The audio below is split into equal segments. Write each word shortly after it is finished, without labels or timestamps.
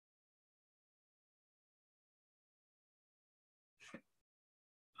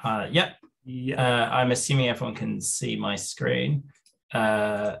Yep. Yeah. I'm assuming everyone can see my screen.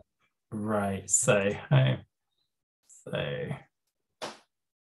 Right. So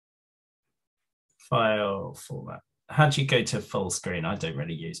file format. How do you go to full screen? I don't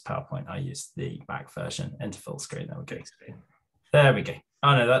really use PowerPoint. I use the Mac version. Enter full screen. There we go. There we go.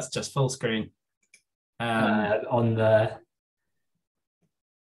 Oh no, that's just full screen. On the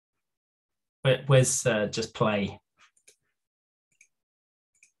where's just play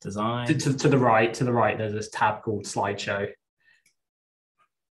design to the right, there's this tab called slideshow.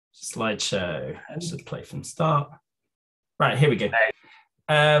 Just play from start. Right, here we go.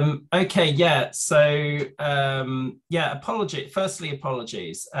 Okay, yeah. So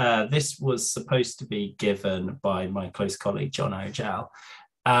apologies. This was supposed to be given by my close colleague John Ojal,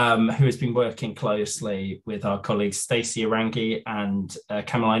 who has been working closely with our colleagues Stacey Arangi and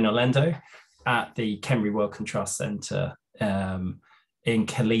Caroline Orlando at the KEMRI-Wellcome Trust Centre in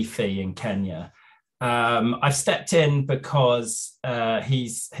Kilifi in Kenya. I've stepped in because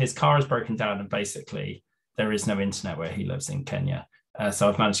his car is broken down and basically there is no internet where he lives in Kenya. So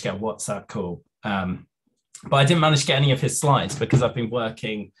I've managed to get a WhatsApp call. But I didn't manage to get any of his slides because I've been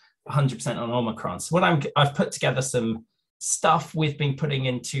working 100% on Omicron. So I've put together some stuff we've been putting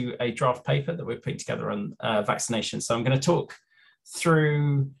into a draft paper that we're putting together on vaccination. So I'm going to talk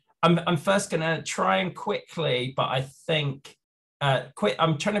through, I'm first going to try and quickly, but I think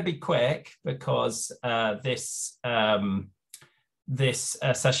I'm trying to be quick because this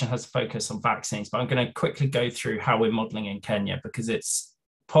session has a focus on vaccines, but I'm going to quickly go through how we're modeling in Kenya because it's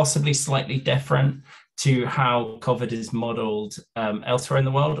possibly slightly different to how COVID is modeled elsewhere in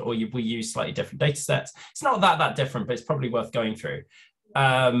the world, or we use slightly different data sets. It's not that different, but it's probably worth going through.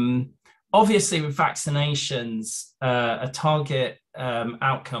 Obviously, with vaccinations, a target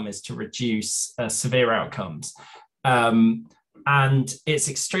outcome is to reduce severe outcomes. And it's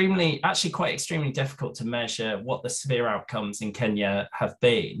quite extremely difficult to measure what the severe outcomes in Kenya have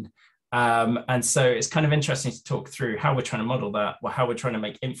been. And so it's kind of interesting to talk through how we're trying to model that, or how we're trying to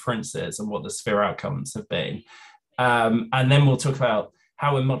make inferences on what the severe outcomes have been. And then we'll talk about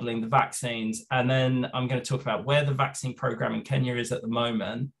how we're modeling the vaccines. And then I'm going to talk about where the vaccine program in Kenya is at the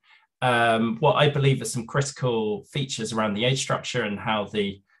moment, what I believe are some critical features around the age structure and how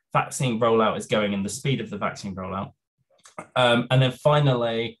the vaccine rollout is going and the speed of the vaccine rollout. And then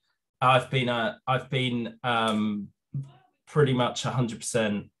finally, I've been pretty much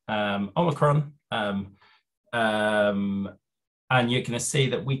 100% Omicron, and you're going to see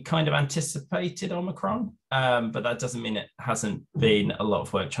that we kind of anticipated Omicron, but that doesn't mean it hasn't been a lot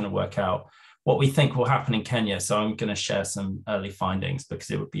of work trying to work out what we think will happen in Kenya. So I'm going to share some early findings because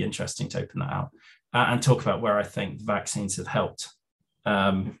it would be interesting to open that out and talk about where I think vaccines have helped,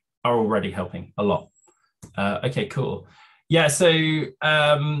 are already helping a lot. Okay, cool. Yeah, so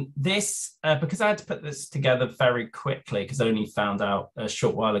this, because I had to put this together very quickly because I only found out a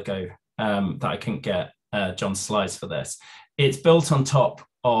short while ago that I couldn't get John's slides for this. It's built on top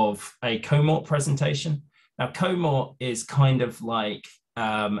of a cohort presentation. Now, cohort is kind of like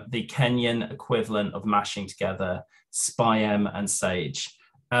the Kenyan equivalent of mashing together SPI-M and SAGE.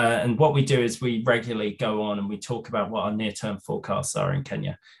 And what we do is we regularly go on and we talk about what our near-term forecasts are in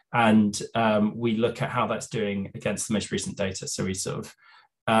Kenya. And we look at how that's doing against the most recent data. So we sort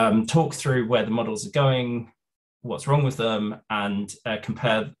of talk through where the models are going, what's wrong with them, and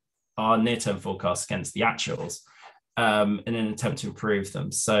compare our near-term forecasts against the actuals in an attempt to improve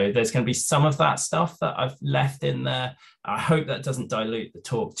them. So there's going to be some of that stuff that I've left in there. I hope that doesn't dilute the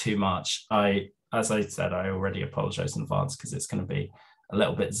talk too much. As I said, I already apologize in advance because it's going to be a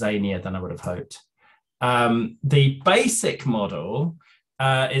little bit zanier than I would have hoped. The basic model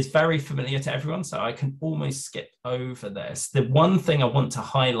is very familiar to everyone, so I can almost skip over this. The one thing I want to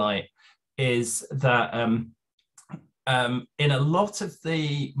highlight is that in a lot of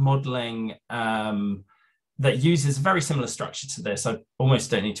the modeling that uses a very similar structure to this, I almost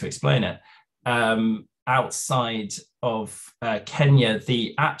don't need to explain it, outside of Kenya,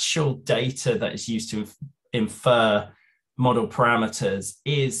 the actual data that is used to infer model parameters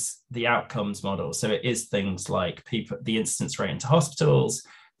is the outcomes model. So it is things like the incidence rate into hospitals,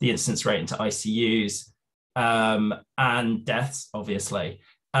 the incidence rate into ICUs, and deaths, obviously.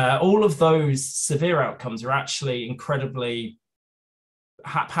 All of those severe outcomes are actually incredibly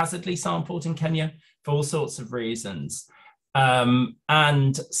haphazardly sampled in Kenya for all sorts of reasons.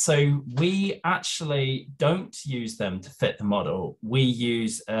 And so we actually don't use them to fit the model. We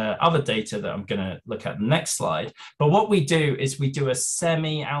use other data that I'm going to look at the next slide. But what we do is we do a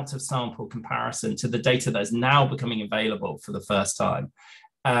semi out of sample comparison to the data that is now becoming available for the first time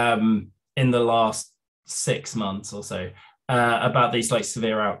in the last 6 months or so. about these like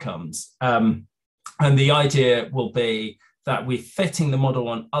severe outcomes. And the idea will be that we're fitting the model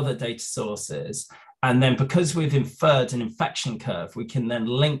on other data sources. And then because we've inferred an infection curve, we can then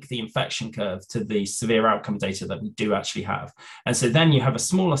link the infection curve to the severe outcome data that we do actually have. And so then you have a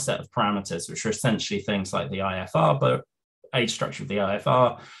smaller set of parameters, which are essentially things like the IFR, but age structure of the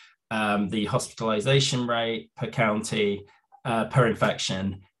IFR, the hospitalization rate per county, per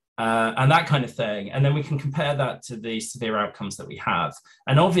infection, and that kind of thing. And then we can compare that to the severe outcomes that we have.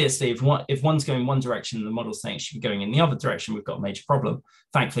 And obviously, if one's going one direction and the model's saying it should be going in the other direction, we've got a major problem.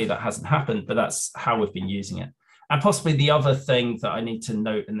 Thankfully, that hasn't happened, but that's how we've been using it. And possibly the other thing that I need to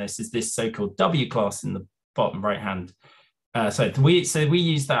note in this is this so-called W class in the bottom right-hand. So we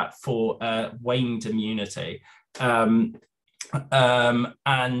use that for waned immunity. And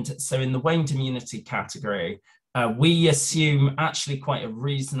so in the waned immunity category, we assume actually quite a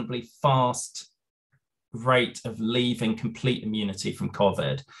reasonably fast rate of leaving complete immunity from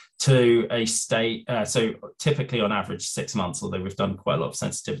COVID to a state, so typically on average 6 months, although we've done quite a lot of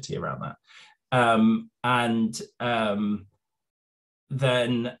sensitivity around that.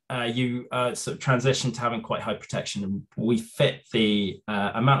 Then you sort of transition to having quite high protection, and we fit the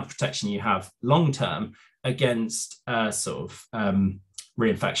amount of protection you have long-term against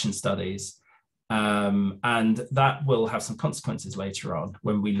reinfection studies. And that will have some consequences later on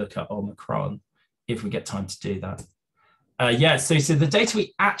when we look at Omicron, if we get time to do that. So the data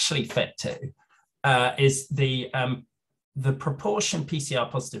we actually fit to is the proportion PCR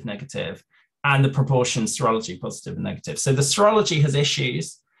positive negative and the proportion serology positive and negative. So the serology has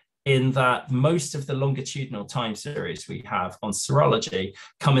issues in that most of the longitudinal time series we have on serology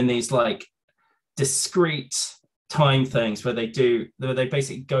come in these like discrete time things where they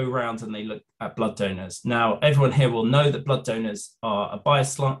basically go around and they look at blood donors. Now, everyone here will know that blood donors are a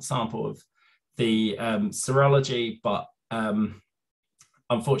biased sample of the serology, but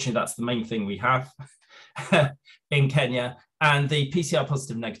unfortunately, that's the main thing we have in Kenya. And the PCR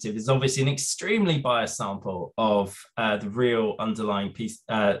positive negative is obviously an extremely biased sample of the real underlying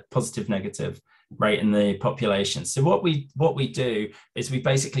positive negative rate in the population. So what we do is we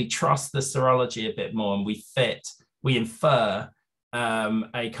basically trust the serology a bit more, and we infer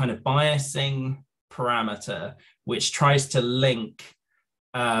a kind of biasing parameter which tries to link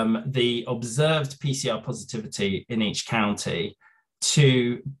the observed PCR positivity in each county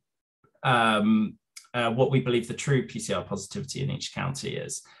to what we believe the true PCR positivity in each county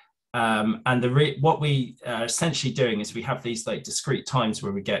is. What we are essentially doing is we have these like discrete times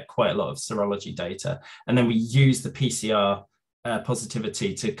where we get quite a lot of serology data, and then we use the PCR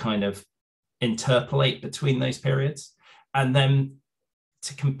positivity to kind of interpolate between those periods. And then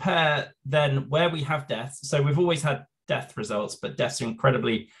to compare then where we have deaths. So we've always had death results, but deaths are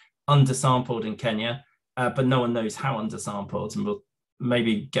incredibly undersampled in Kenya, but no one knows how undersampled, and we'll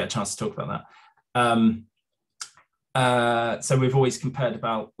maybe get a chance to talk about that. So we've always compared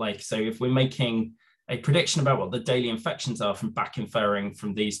about so if we're making a prediction about what the daily infections are from back inferring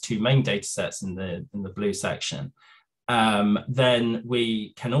from these two main data sets in the blue section, then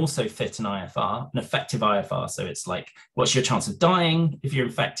we can also fit an IFR, an effective IFR. So it's like, what's your chance of dying if you're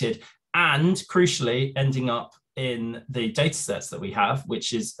infected, and crucially ending up in the data sets that we have,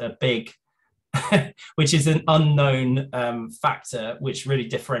 which is a big which is an unknown factor, which really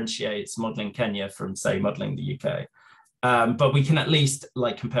differentiates modeling Kenya from, say, modeling the UK. But we can at least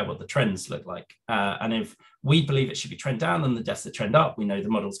compare what the trends look like. And if we believe it should be trend down and the deaths that trend up, we know the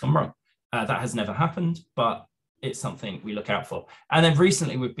model's gone wrong. That has never happened, but it's something we look out for. And then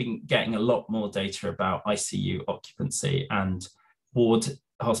recently we've been getting a lot more data about ICU occupancy and ward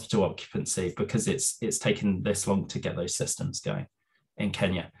hospital occupancy, because it's taken this long to get those systems going in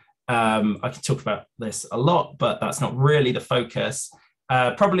Kenya. I can talk about this a lot, but that's not really the focus.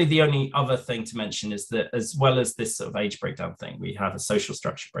 Probably the only other thing to mention is that, as well as this sort of age breakdown thing, we have a social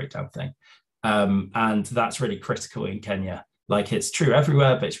structure breakdown thing. And that's really critical in Kenya. It's true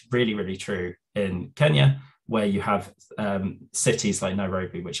everywhere, but it's really, really true in Kenya, where you have cities like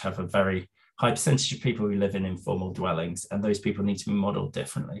Nairobi, which have a very high percentage of people who live in informal dwellings, and those people need to be modeled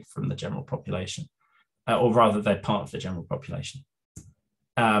differently from the general population, or rather they're part of the general population.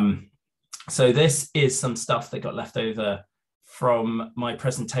 So this is some stuff that got left over from my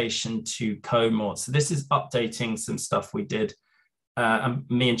presentation to cohort. So this is updating some stuff we did,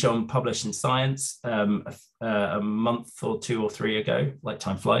 me and John published in Science a month or 2 or 3 ago, like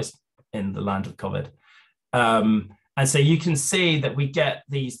time flies in the land of COVID. And so you can see that we get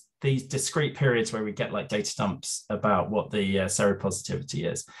these discrete periods where we get data dumps about what the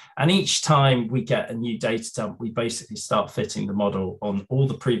seropositivity is. And each time we get a new data dump, we basically start fitting the model on all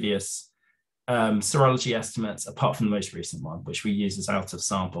the previous serology estimates, apart from the most recent one, which we use as out of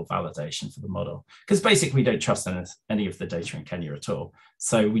sample validation for the model, because basically we don't trust any of the data in Kenya at all.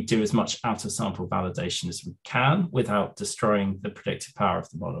 So we do as much out of sample validation as we can without destroying the predictive power of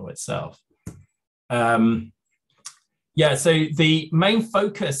the model itself. Yeah, so the main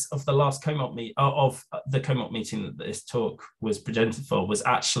focus of the last COMOP meeting that this talk was presented for was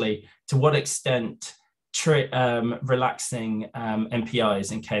actually to what extent relaxing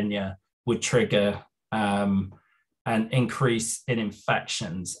MPIs in Kenya would trigger an increase in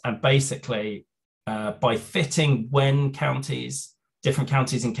infections. And basically, by fitting when different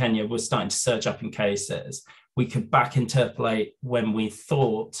counties in Kenya were starting to surge up in cases, we could back interpolate when we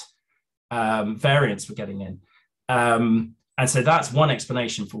thought variants were getting in. And so that's one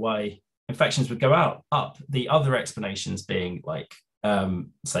explanation for why infections would go up. The other explanations being like,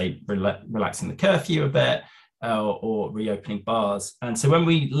 say, relaxing the curfew a bit or reopening bars. And so when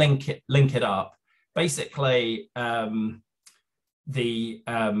we link it up, basically the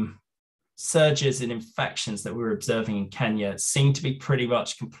surges in infections that we're observing in Kenya seem to be pretty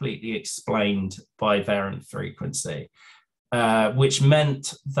much completely explained by variant frequency, which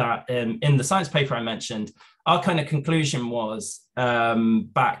meant that in the science paper I mentioned, our kind of conclusion was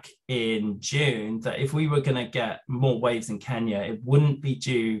back in June that if we were going to get more waves in Kenya, it wouldn't be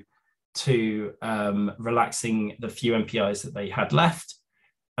due to relaxing the few MPIs that they had left,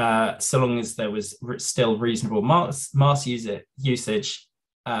 so long as there was still reasonable mask usage.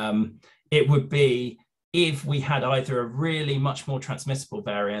 It would be if we had either a really much more transmissible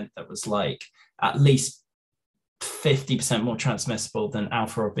variant that was like at least 50% more transmissible than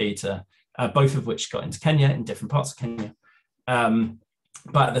alpha or beta, both of which got into Kenya in different parts of Kenya.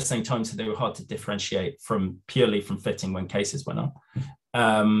 But at the same time, so they were hard to differentiate purely from fitting when cases went up.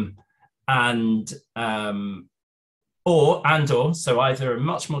 So either a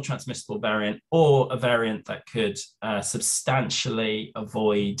much more transmissible variant or a variant that could substantially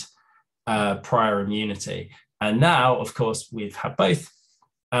avoid prior immunity. And now, of course, we've had both.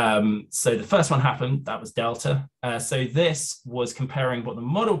 So the first one happened, that was Delta. So this was comparing what the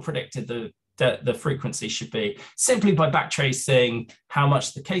model predicted the frequency should be, simply by backtracing how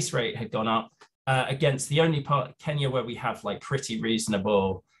much the case rate had gone up against the only part of Kenya where we have like pretty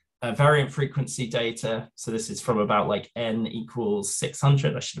reasonable variant frequency data. So this is from about like n equals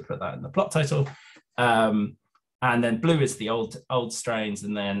 600. I should have put that in the plot title. And then blue is the old strains.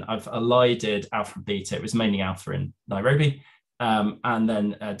 And then I've elided alpha and beta. It was mainly alpha in Nairobi. And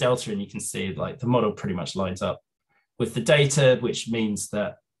then Delta, and you can see like the model pretty much lines up with the data, which means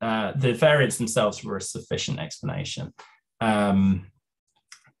that the variants themselves were a sufficient explanation,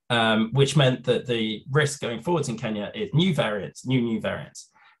 which meant that the risk going forwards in Kenya is new variants, new variants.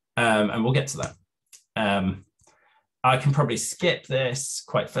 And we'll get to that. I can probably skip this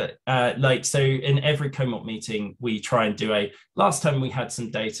quite so in every COMOP meeting, we try and do last time we had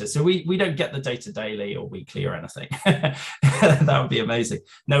some data. So we don't get the data daily or weekly or anything. That would be amazing.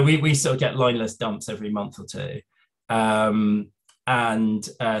 No, we sort of get lineless dumps every month or two. So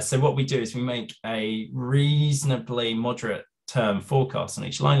what we do is we make a reasonably moderate term forecast on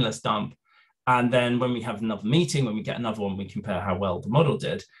each lineless dump. And then when we have another meeting, when we get another one, we compare how well the model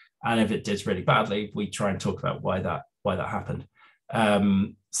did. And if it did really badly, we try and talk about why that happened.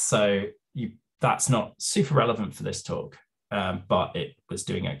 That's not super relevant for this talk, but it was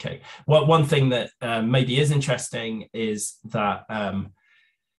doing okay. Well, one thing that maybe is interesting is that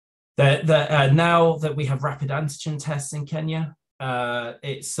now that we have rapid antigen tests in Kenya,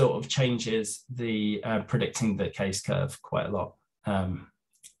 it sort of changes the predicting the case curve quite a lot.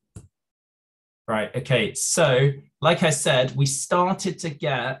 Right, okay, so like I said, we started to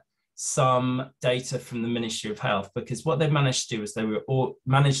get some data from the Ministry of Health, because what they managed to do is they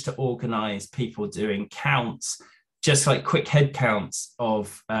managed to organize people doing counts, just like quick head counts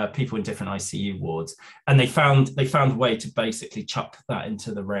of people in different ICU wards. And they found a way to basically chuck that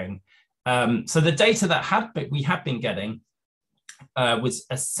into the ring. So the data that we had been getting was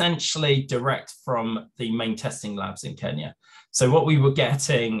essentially direct from the main testing labs in Kenya. So what we were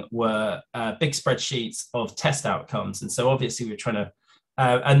getting were big spreadsheets of test outcomes. And so obviously we were trying to,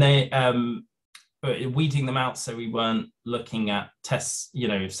 and they weeding them out. So we weren't looking at tests,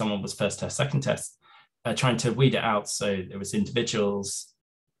 if someone was first test, second test, trying to weed it out. So there was individuals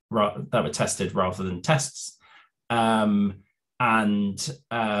that were tested rather than tests. And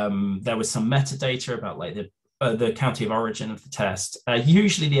there was some metadata about like the county of origin of the test,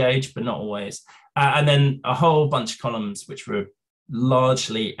 usually the age, but not always. And then a whole bunch of columns, which were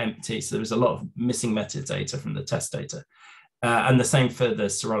largely empty. So there was a lot of missing metadata from the test data. And the same for the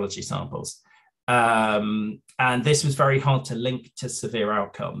serology samples. And this was very hard to link to severe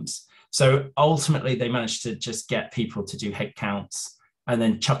outcomes. So ultimately, they managed to just get people to do head counts and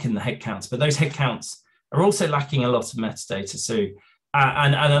then chuck in the head counts. But those head counts are also lacking a lot of metadata. So,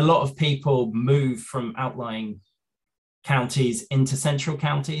 and a lot of people move from outlying counties into central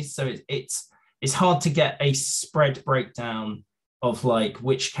counties. So it's hard to get a spread breakdown of like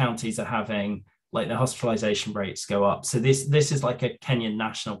which counties are having like the hospitalization rates go up. So this is like a Kenyan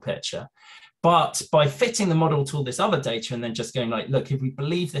national picture. But by fitting the model to all this other data and then just going like, look, if we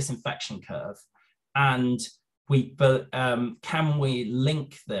believe this infection curve and can we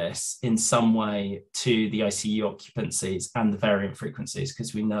link this in some way to the ICU occupancies and the variant frequencies?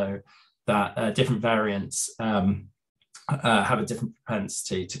 Because we know that different variants have a different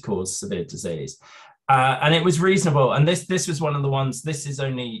propensity to cause severe disease. And it was reasonable. And this was one of the ones, this is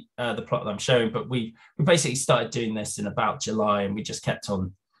only the plot that I'm showing, but we basically started doing this in about July, and we just kept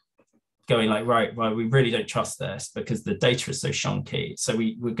on going like, right, well, we really don't trust this because the data is so shonky. So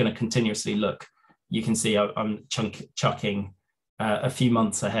we're going to continuously look. You can see I'm chucking a few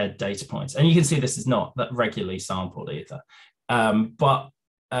months ahead data points. And you can see this is not that regularly sampled either. But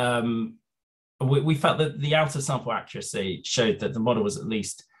we felt that the out of sample accuracy showed that the model was at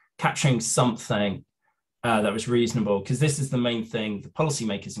least capturing something that was reasonable, because this is the main thing the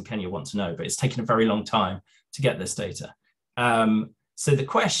policymakers in Kenya want to know, but it's taken a very long time to get this data. So the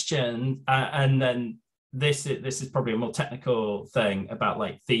question, and then this is probably a more technical thing about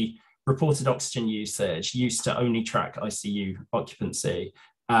like the reported oxygen usage used to only track ICU occupancy.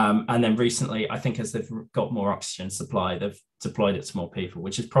 And then recently, I think as they've got more oxygen supply, they've deployed it to more people,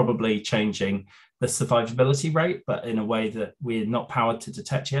 which is probably changing the survivability rate, but in a way that we're not powered to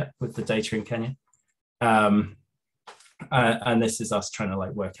detect yet with the data in Kenya. And this is us trying to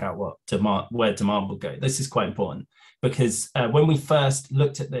like work out where demand will go. This is quite important because when we first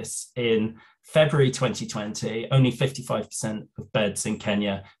looked at this in February 2020, only 55% of beds in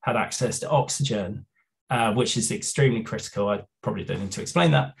Kenya had access to oxygen, which is extremely critical. I probably don't need to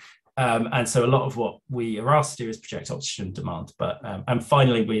explain that. And so a lot of what we are asked to do is project oxygen demand. But and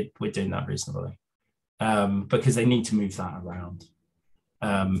finally, we're doing that reasonably because they need to move that around.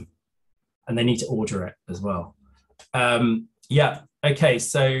 And they need to order it as well. Yeah, okay,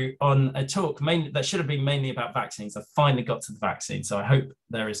 so on a talk that should have been mainly about vaccines, I finally got to the vaccine, so I hope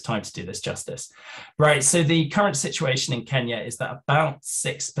there is time to do this justice. Right, so the current situation in Kenya is that about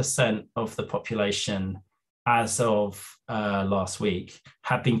 6% of the population as of last week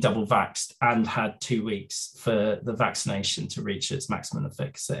had been double vaxxed and had 2 weeks for the vaccination to reach its maximum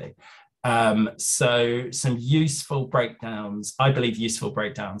efficacy. So some useful breakdowns, I believe useful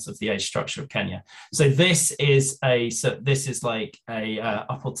breakdowns of the age structure of Kenya. So this is like a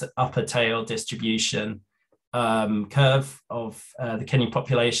upper tail distribution curve of the Kenyan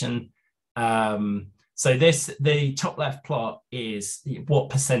population. So the top left plot is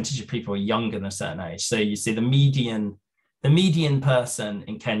what percentage of people are younger than a certain age. So you see the median person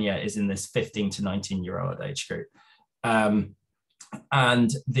in Kenya is in this 15 to 19-year-old age group.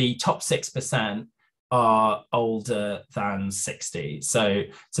 And the top 6% are older than 60. So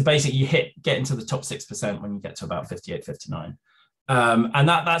basically you get into the top 6% when you get to about 58, 59. And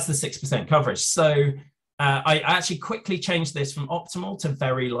that's the 6% coverage. So I actually quickly changed this from optimal to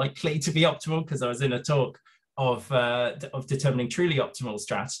very likely to be optimal because I was in a talk of determining truly optimal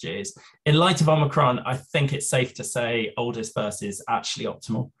strategies. In light of Omicron, I think it's safe to say oldest versus actually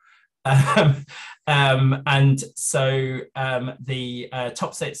optimal. And so the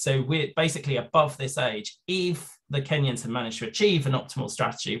top 6, so we're basically above this age. If the Kenyans have managed to achieve an optimal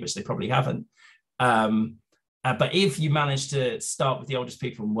strategy, which they probably haven't, but if you manage to start with the oldest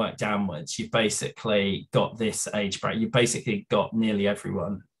people and work downwards, you've basically got this age bracket. You've basically got nearly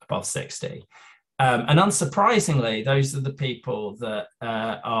everyone above 60. And unsurprisingly, those are the people that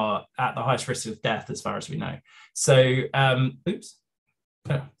are at the highest risk of death, as far as we know. So, oops.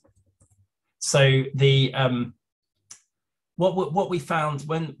 Oh. So the what we found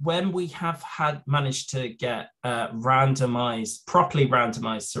when we have managed to get properly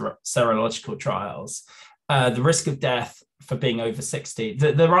randomized serological trials, the risk of death for being over 60,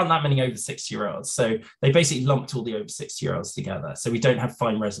 there aren't that many over 60-year-olds. So they basically lumped all the over 60-year-olds together. So we don't have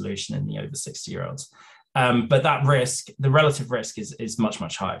fine resolution in the over 60-year-olds. But that risk, the relative risk is much,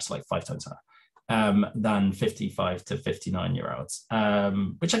 much higher. It's like 5 times higher. Than 55 to 59-year-olds,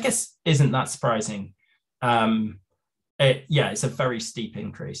 which I guess isn't that surprising. It's a very steep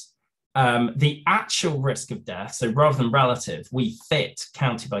increase. The actual risk of death, so rather than relative, we fit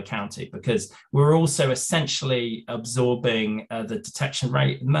county by county because we're also essentially absorbing the detection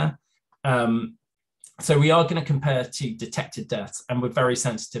rate in there. So we are going to compare to detected deaths, and we're very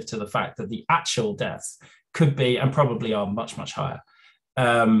sensitive to the fact that the actual deaths could be and probably are much, much higher.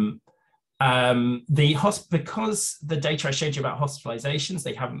 Because the data I showed you about hospitalizations,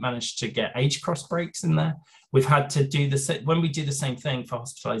 they haven't managed to get age cross breaks in there. We've had to do when we do the same thing for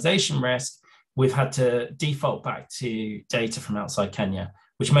hospitalization risk, we've had to default back to data from outside Kenya,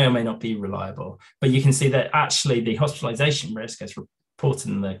 which may or may not be reliable. But you can see that actually the hospitalization risk, as reported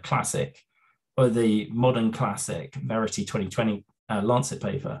in the classic or the modern classic Verity 2020 Lancet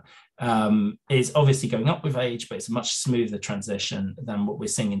paper, is obviously going up with age, but it's a much smoother transition than what we're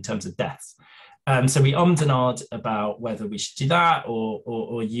seeing in terms of deaths. So we ummed and ahed about whether we should do that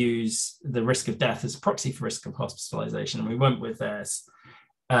or use the risk of death as a proxy for risk of hospitalization. And we went with this.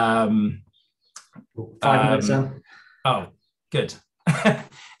 5 minutes now. Oh, good.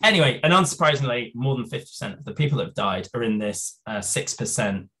 Anyway, and unsurprisingly, more than 50% of the people that have died are in this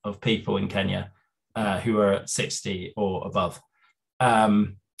 6% of people in Kenya who are 60 or above.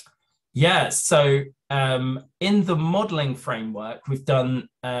 So in the modeling framework, we've done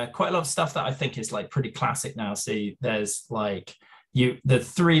quite a lot of stuff that I think is like pretty classic now. So there's like the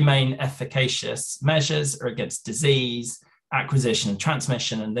 3 main efficacious measures are against disease, acquisition and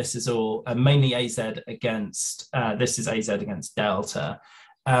transmission, and this is all mainly AZ against Delta.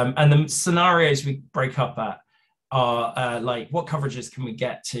 And the scenarios we break up at are like what coverages can we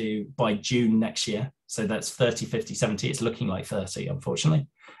get to by June next year? So that's 30, 50, 70. It's looking like 30, unfortunately.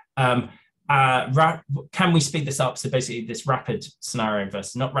 Can we speed this up? So basically this rapid scenario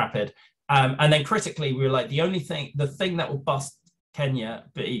versus not rapid. And then critically, we were like, the thing that will bust Kenya,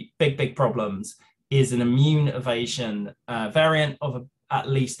 big problems, is an immune evasion variant of at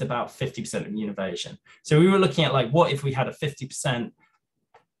least about 50% immune evasion. So we were looking at like, what if we had a 50%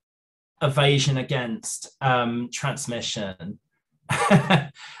 evasion against transmission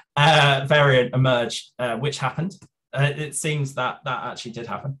variant emerge, which happened. It seems that actually did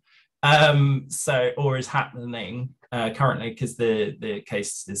happen. Or is happening currently, because the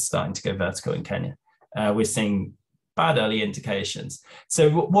case is starting to go vertical in Kenya. We're seeing bad early indications. So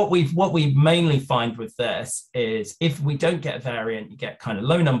what we mainly find with this is if we don't get a variant, you get kind of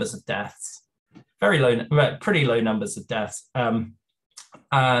low numbers of deaths, pretty low numbers of deaths,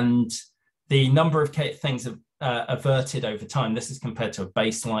 and the number of things averted over time. This is compared to a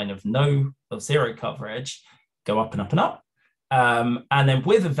baseline of 0 coverage, go up and up and up. And then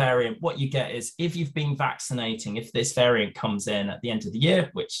with a variant, what you get is if you've been vaccinating, if this variant comes in at the end of the year,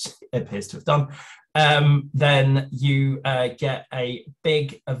 which it appears to have done, then you get a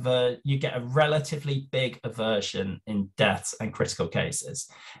relatively big aversion in deaths and critical cases.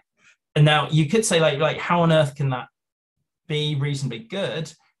 And now you could say like how on earth can that be reasonably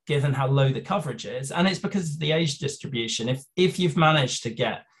good given how low the coverage is? And it's because of the age distribution. If you've managed to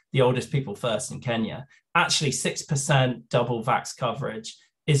get the oldest people first in Kenya, actually 6% double vax coverage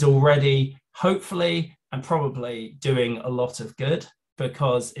is already hopefully and probably doing a lot of good,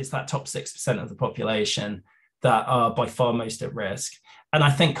 because it's that top 6% of the population that are by far most at risk. And I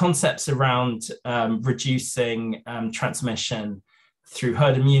think concepts around reducing transmission through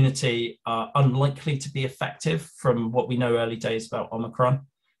herd immunity are unlikely to be effective from what we know early days about Omicron.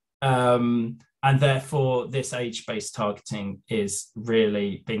 And therefore, this age-based targeting is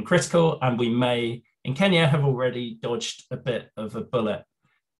really being critical. And we may, in Kenya, have already dodged a bit of a bullet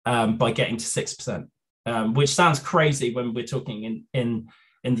by getting to 6%, which sounds crazy when we're talking in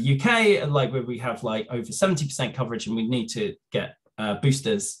the UK, like where we have like over 70% coverage and we need to get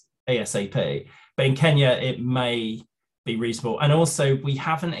boosters ASAP. But in Kenya, it may be reasonable. And also, we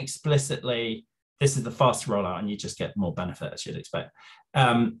haven't explicitly, this is the faster rollout and you just get more benefit, as you'd expect.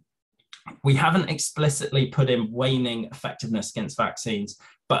 We haven't explicitly put in waning effectiveness against vaccines.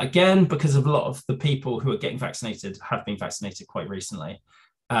 But again, because of a lot of the people who are getting vaccinated have been vaccinated quite recently,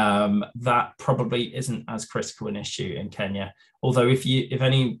 that probably isn't as critical an issue in Kenya. Although if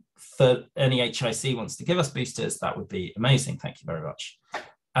any HIC wants to give us boosters, that would be amazing. Thank you very much.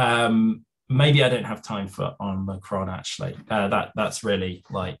 Maybe I don't have time for Omicron, actually. That's really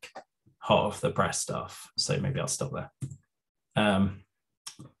like hot off the press stuff. So maybe I'll stop there.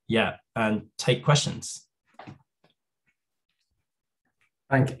 Yeah, and take questions.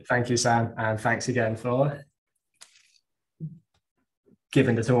 Thank you, Sam, and thanks again for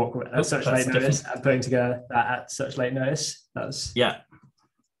giving the talk at such late notice and putting together that at such late notice. That's there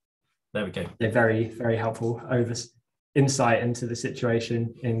we go. A very, very helpful insight into the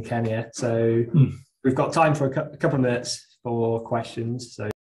situation in Kenya. So we've got time for a couple of minutes for questions. So